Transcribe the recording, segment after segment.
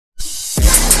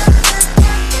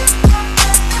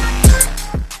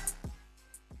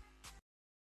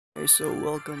Okay, so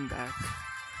welcome back.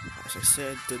 As I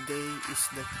said, today is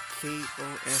the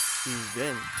KOF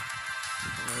event.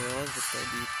 Ngayon, ba't tayo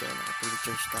dito?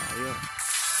 Nakapag-recharge tayo.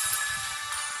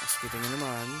 As kita nyo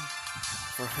naman,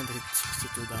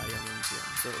 462 diamonds yan.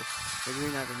 So,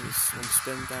 gagawin natin is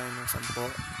mag-spend tayo ng 10.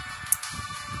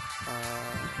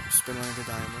 Spend lang natin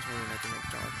diamonds, gawin natin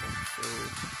mag-charter. So,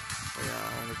 kaya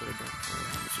ako nagpulad ng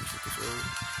 462. So,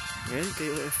 ngayon,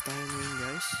 KOF tayo ngayon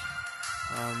guys.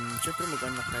 Siyempre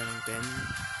mag-unlock tayo ng 10.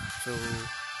 So,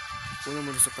 una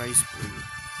muna sa prize pool.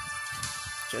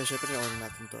 Siyempre nauna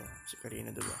natin to. Si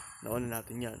Karina, diba? Nauna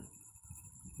natin yan.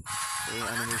 So, yung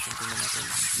animation tingnan natin.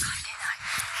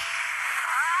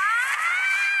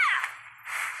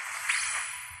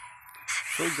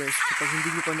 So guys, kapag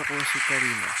hindi nyo pa nakuha si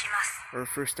Karina, or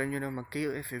first time nyo na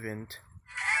mag-KOF event,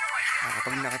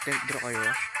 kapag naka-10th draw kayo,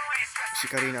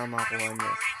 si Karina ang makakuha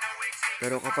nyo.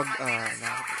 Pero kapag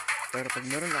pag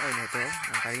meron ako nito,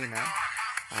 ng Karina,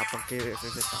 pag KOF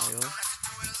event tayo,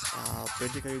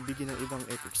 pwede kayo bigyan ng ibang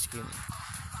epic skin.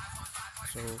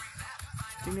 So,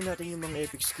 tingnan natin yung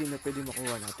mga epic skin na pwede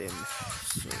makuha natin.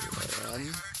 So,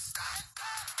 ayan.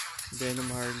 Venom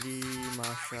Harley,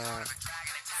 Masha,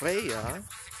 Freya,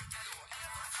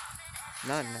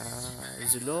 Nana,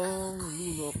 Zilong,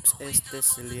 Lunox,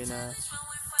 Estes, Selena,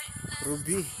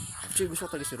 Ruby. Actually,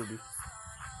 gusto ko talaga si Ruby.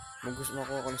 Kung gusto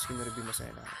makuha ko ng skin na Ruby,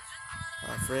 masaya na.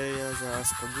 Freya,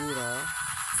 Zaz, Kagura,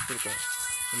 ito,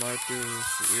 si Martis,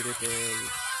 si Iritel,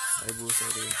 Ibusa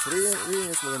rin. Si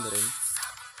Uranus maganda rin.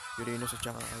 Uranus at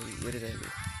saka Iritel.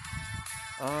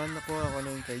 Nakuha ko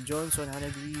na yung kay Johnson,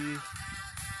 Hanabi,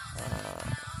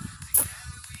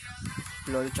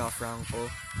 Lolo tsaka Franco.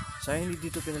 Sayang hindi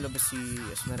dito pinalabas si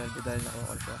Esmeralda dahil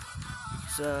nakuha ko siya.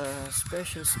 Sa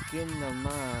special skin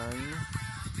naman,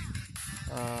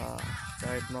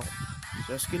 kahit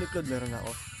sa skin ni Claude meron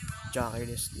ako. Tsaka kay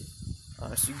Leslie.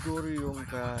 Siguro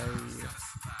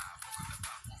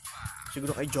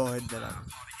kay Johed na lang.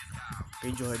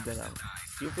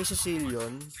 Yung kay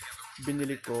Cecilion,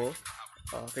 binili ko.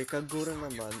 Kay Kagura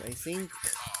naman, I think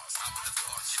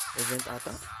event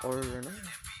ata or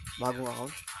bagong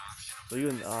account. So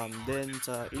yun, then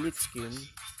sa elite skin,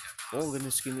 ganda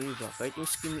skin ni Eva. Kahit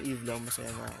yung skin ni Eve lang, masaya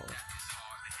na ako.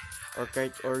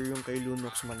 Or yung kay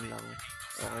Lunox man lang,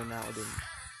 okay na ako din.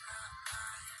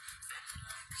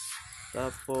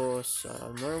 Tapos,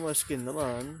 normal skin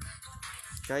naman,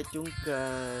 kahit yung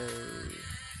kay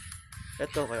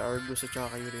Argus at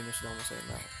saka kay Uranus lang, masaya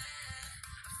na ako.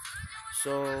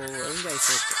 So, ayun guys,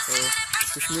 so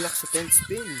push me luck sa 10th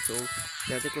spin. So,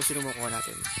 natin kung sino makuha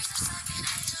natin.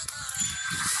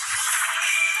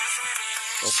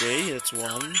 Okay, that's 1.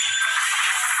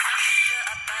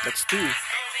 That's 2.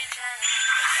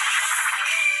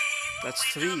 That's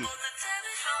 3.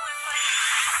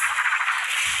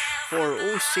 4.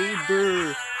 Oh,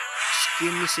 Saber!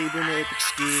 Skin ni Saber na epic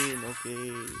skin.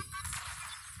 Okay.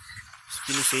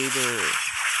 Skin ni Saber.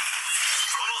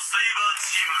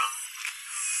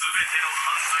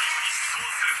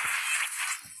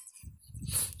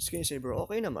 Skin ni Saber,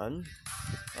 okay naman.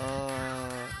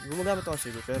 Gumagamit ako ng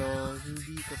Saber pero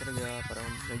hindi ko talaga parang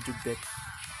medyo bet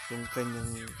yung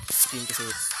kanyang skin kasi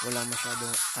walang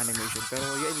masyadong animation.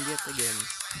 Pero yet again,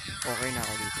 okay na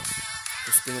ako dito. So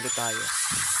spin ulit tayo.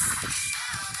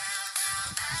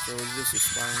 So this is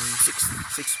pang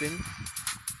 6 spin.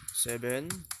 7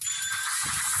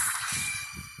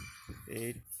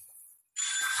 8.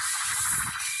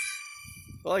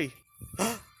 Oy!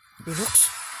 Lunox!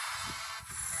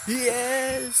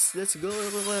 Yes! Let's go!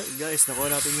 Guys,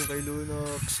 nakuha natin yung kay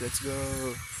Lunox. Let's go!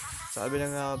 Sabi na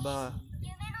nga ba?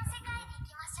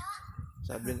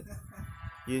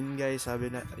 Yun guys,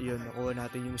 nakuha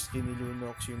natin yung skin ni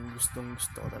Lunox, yung gustong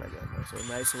gusto ko talaga. So,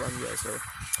 nice one guys. So,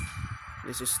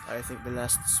 this is, I think, the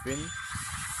last spin.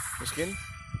 The skin?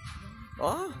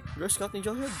 Girl Scout ni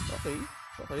Johed. Okay.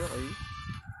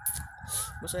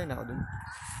 Masaya na ako dun.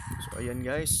 So, ayan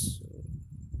guys.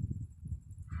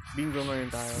 Bingo ngayon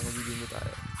tayo. Magiging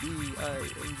tayo.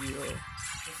 B-I-N-G-O.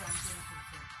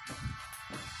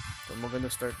 So, maganda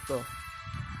start to.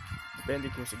 Depende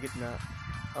kung sa gitna.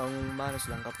 Ang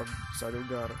manas lang kapag sa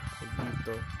lugar ay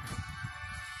dito.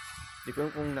 Di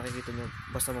ko kung nakikita nyo.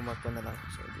 Basta mamark na lang.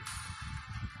 So,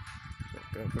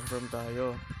 confirm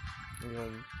tayo.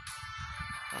 Ngayon.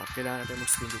 Kailangan natin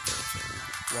mag-spin dito. So,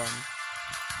 1.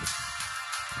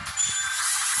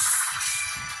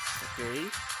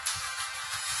 Okay.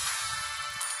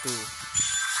 2 3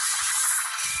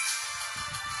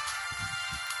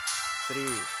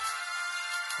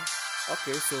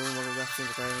 Okay, so mag-action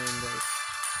na tayo ngayon guys.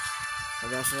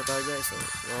 So,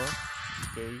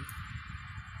 okay.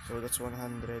 So that's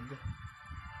 100.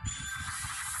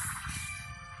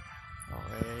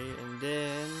 Okay, and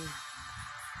then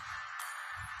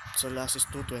so last is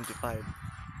 225.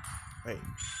 Okay.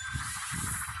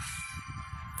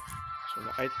 So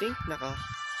I think naka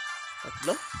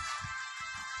tatlo.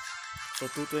 So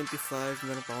 225,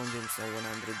 meron pa akong din sa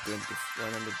 125.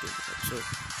 So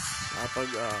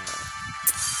kapag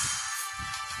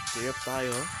pay up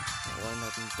tayo, nakuha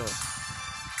natin to.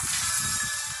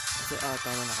 Kasi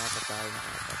tama, nakapat tayo,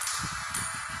 nakapat.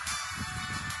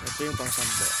 Ito yung pang 10.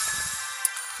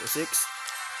 So 6.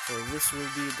 So this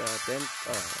will be the 10th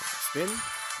spin.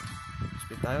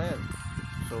 Spin tayo ngayon.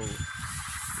 So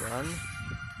 1,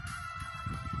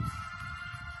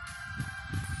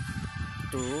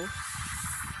 2.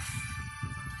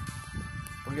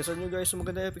 Pagkasan nyo guys,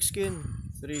 maganda epic skin.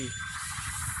 3.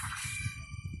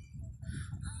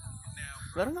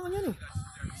 Meron naman yan eh.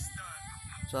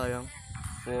 Sayang.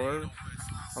 4.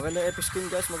 Maganda epic skin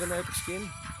guys, maganda epic skin.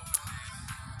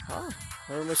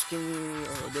 Meron may skin ni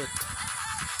Odette.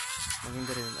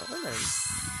 Maganda rin. Okay na yun.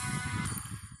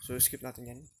 So skip natin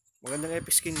yan. Magandang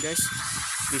epic skin guys.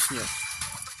 Please nyo.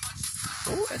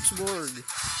 Oh, X-board.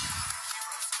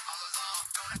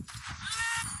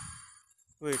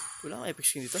 Wait, wala kang epic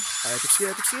skin dito? Epic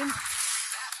skin.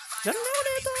 Meron ako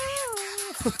dito!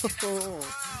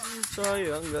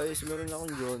 Sayang guys, meron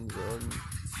akong Johnson.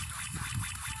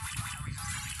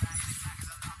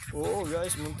 Oo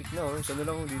guys, muntik na oh. Sana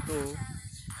lang ako dito oh.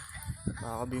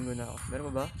 Nakakabingo na ako. Meron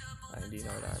pa ba? Hindi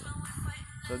na, wala na.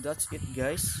 So that's it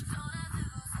guys.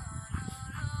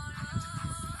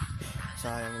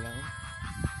 Sayang lang.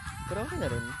 Pero okay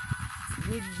na rin.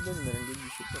 Good lang na rin, good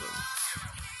shit na rin.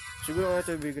 Siguro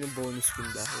ito ibigay ng bonus skin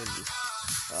dahil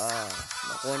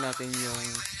nakuha natin yung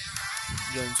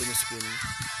Johnson skin.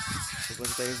 So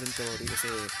punta tayo inventory kasi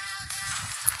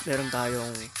meron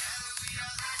tayong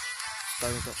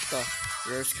ito,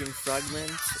 rare skin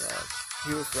fragments,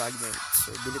 hero fragments.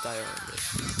 So bili tayo ng guys.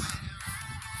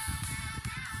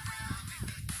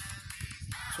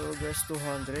 So guys,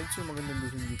 200. So magandang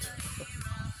bilhin dito.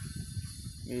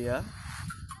 Mia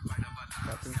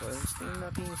Tapping Coins. Tingnan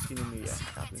natin yung skin ni Mia.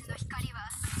 Tapping Coins.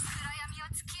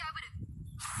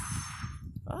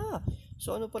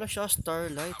 So ano pala siya?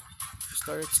 Starlight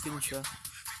skin siya.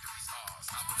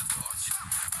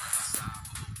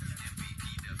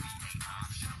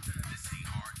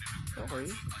 Okay.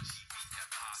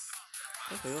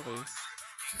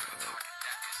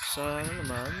 Sa ano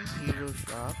naman? Hero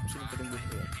Shop. Sino pa rin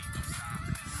dito yan?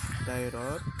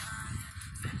 Dyrot.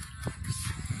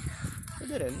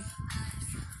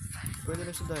 Pwede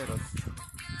rin sa Dyrot.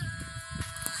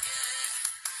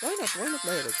 Why not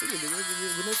Dyrot? Sige,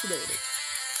 gano'n sa Dyrot.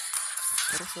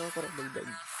 Para sa dagdag.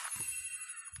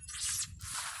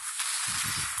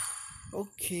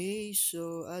 Okay,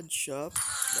 so add shop.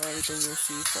 Nakita nyo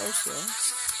si Farsa.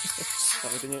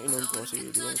 Nakita nyo yung inon ko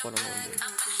kasi di ba parang din.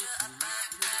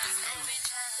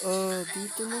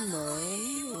 Dito naman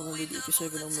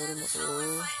 187 ang meron ako.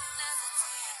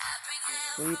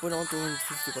 Nag-ipon ako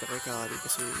 250 para kay Kari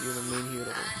kasi yun ang main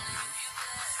hero ko.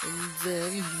 And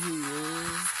then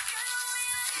here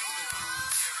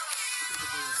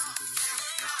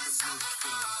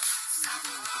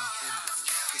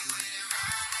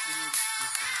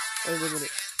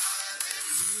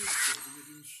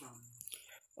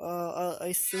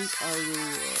I think I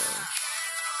will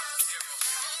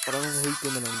parang hold ko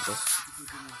na lang ito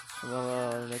sa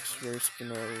mga next rare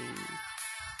skin ay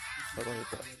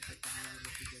ito.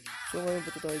 So ngayon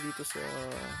punta tayo dito sa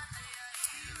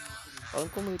alam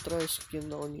ko may try skin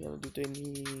na ni dito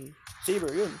ni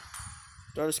Saber, yun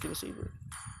try skin ni Saber.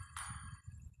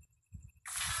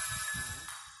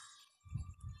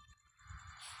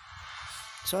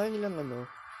 Sayang lang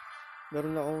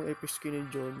meron na akong epic skin ni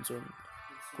Johnson.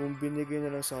 Kung binigay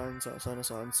na lang sana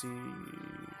si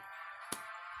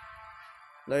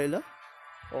Layla,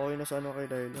 okay na sana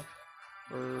kay Layla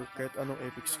or kahit anong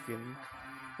epic skin,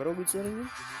 pero good na rin yun.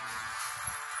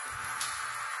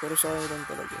 Pero sayang lang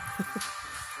talaga.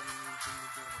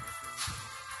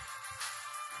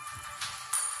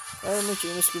 May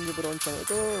China skin dito ron siyang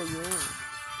ito yung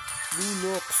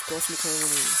Blue Locks Cosmic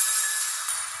Harmony.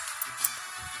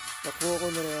 Nakuha ko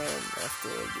na rin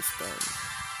after all this time.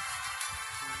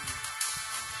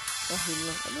 Yun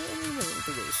lang. Ano lang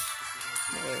ito guys.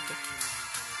 Ito.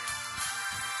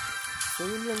 So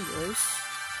yun lang guys.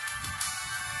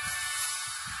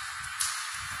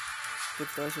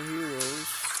 Put tayo sa heroes.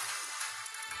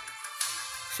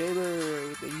 Saber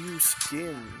with a new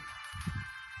skin.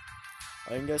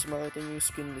 Ayun guys, makita nyo yung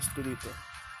skin list ko dito.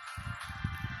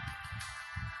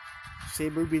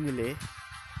 Saber binili.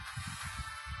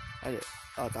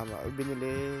 Tama.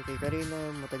 Binili kay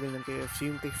Karina, matagal ng KOF.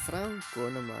 Yung kay Franco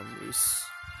naman is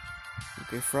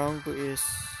Kay Franco is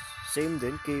same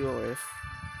din, KOF.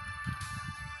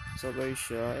 Sabay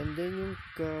siya. And then yung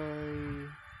kay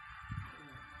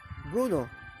Bruno.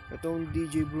 Itong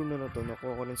DJ Bruno na to,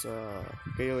 nakuha ko rin sa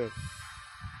KOF.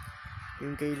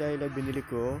 Yung kay Laila binili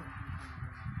ko.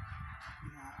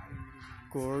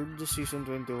 Cord Season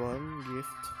 21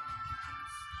 gift.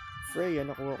 Freya,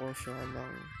 nakuha ko siya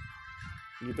ng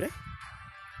libre?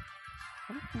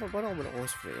 Paano ko ba nakuha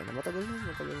si Freya? Matagal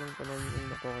lang panahon yung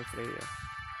nakuha kay Freya.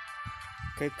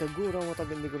 Kay Kagura,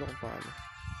 matagal hindi ko na kung paano.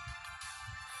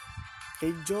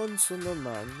 Kay Johnson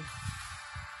naman,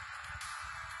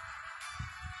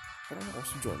 parang ako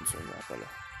si Johnson nga pala.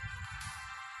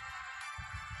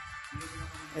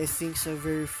 I think sa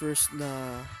very first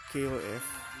na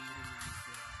KOF.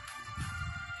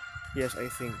 Yes,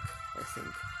 I think.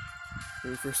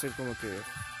 Very first time ko mag-KOF.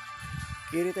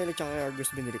 Kay Retail at saka kay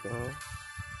Argus binili ko.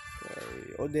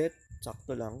 Kay Odette,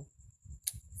 sakto lang.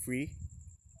 Free.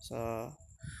 Sa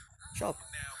shop.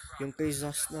 Yung kay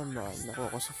Zaz naman,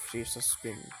 nakuha ko sa free sa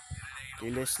spin.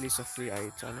 Kay Leslie sa free ay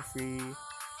sana free.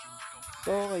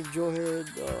 Ito kay Johead,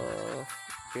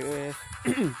 KF.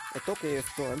 Ito KF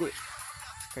to, ali.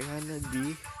 Kay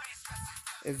Hanabi,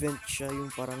 event siya yung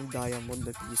parang diamond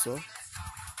na piso.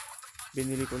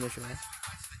 Binili ko na siya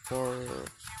for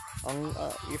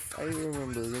if I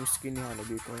remember, yung skin ni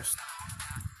Hanabi cost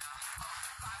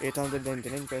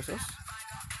 899 pesos.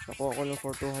 Nakuha ko lang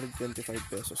for 225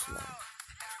 pesos lang.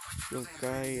 Yung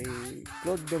kay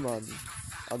Claude naman,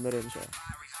 ano rin siya,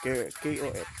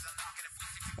 KOF.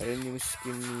 Ayun yung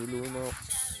skin ni Lunox.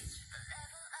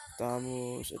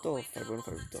 Tapos ito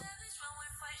 515 to.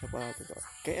 Sa pato to.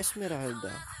 Kay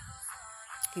Esmeralda,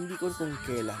 hindi ko kung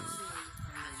kailan.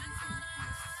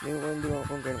 Hindi ko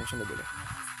kung kailan ko siya nabili.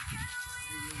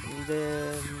 And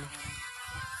then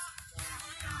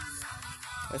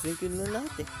I think yun lang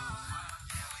lahat eh.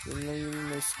 Yun lang yung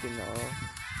may skin na ako.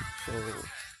 So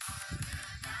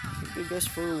thank you guys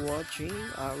for watching.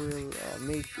 I will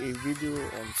make a video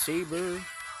on Saber.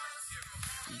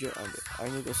 I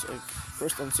need to say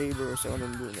first on Saber, second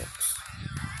on Lunox,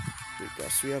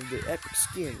 because we have the epic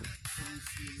skin.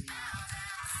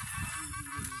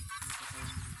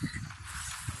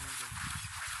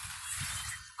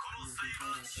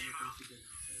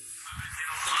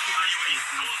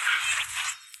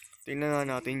 Tingnan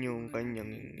na natin yung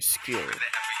kanyang skill.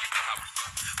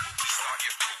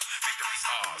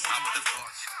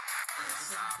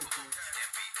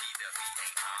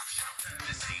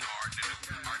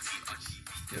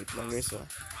 Wait lang guys ah.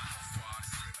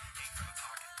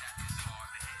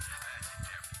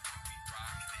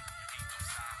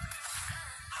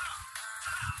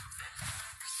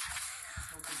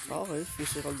 Okay,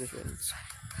 physical defense.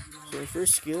 So yung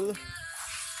first skill,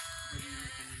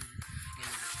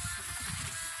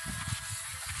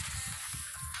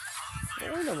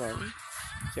 okay naman.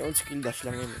 Siya old skill dash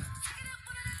lang yun eh.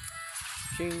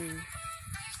 Ching.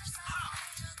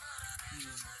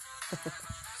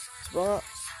 So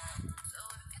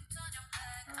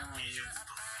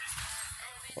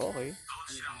okay.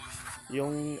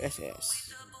 Yung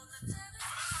SS.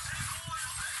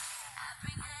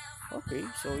 Okay,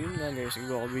 so yun nga guys.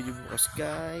 Igawa ko video bukas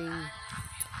kay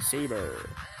Saber.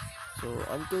 So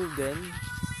until then,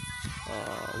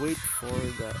 wait for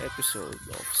the episode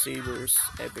of Saber's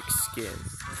epic skin.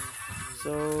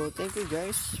 So thank you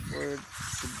guys for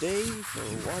today, for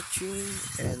watching,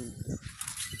 and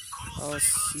I'll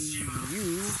see you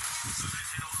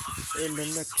in the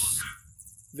next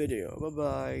video. Bye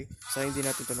bye. Sa hindi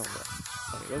natin tanong ba.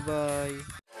 Okay, bye bye.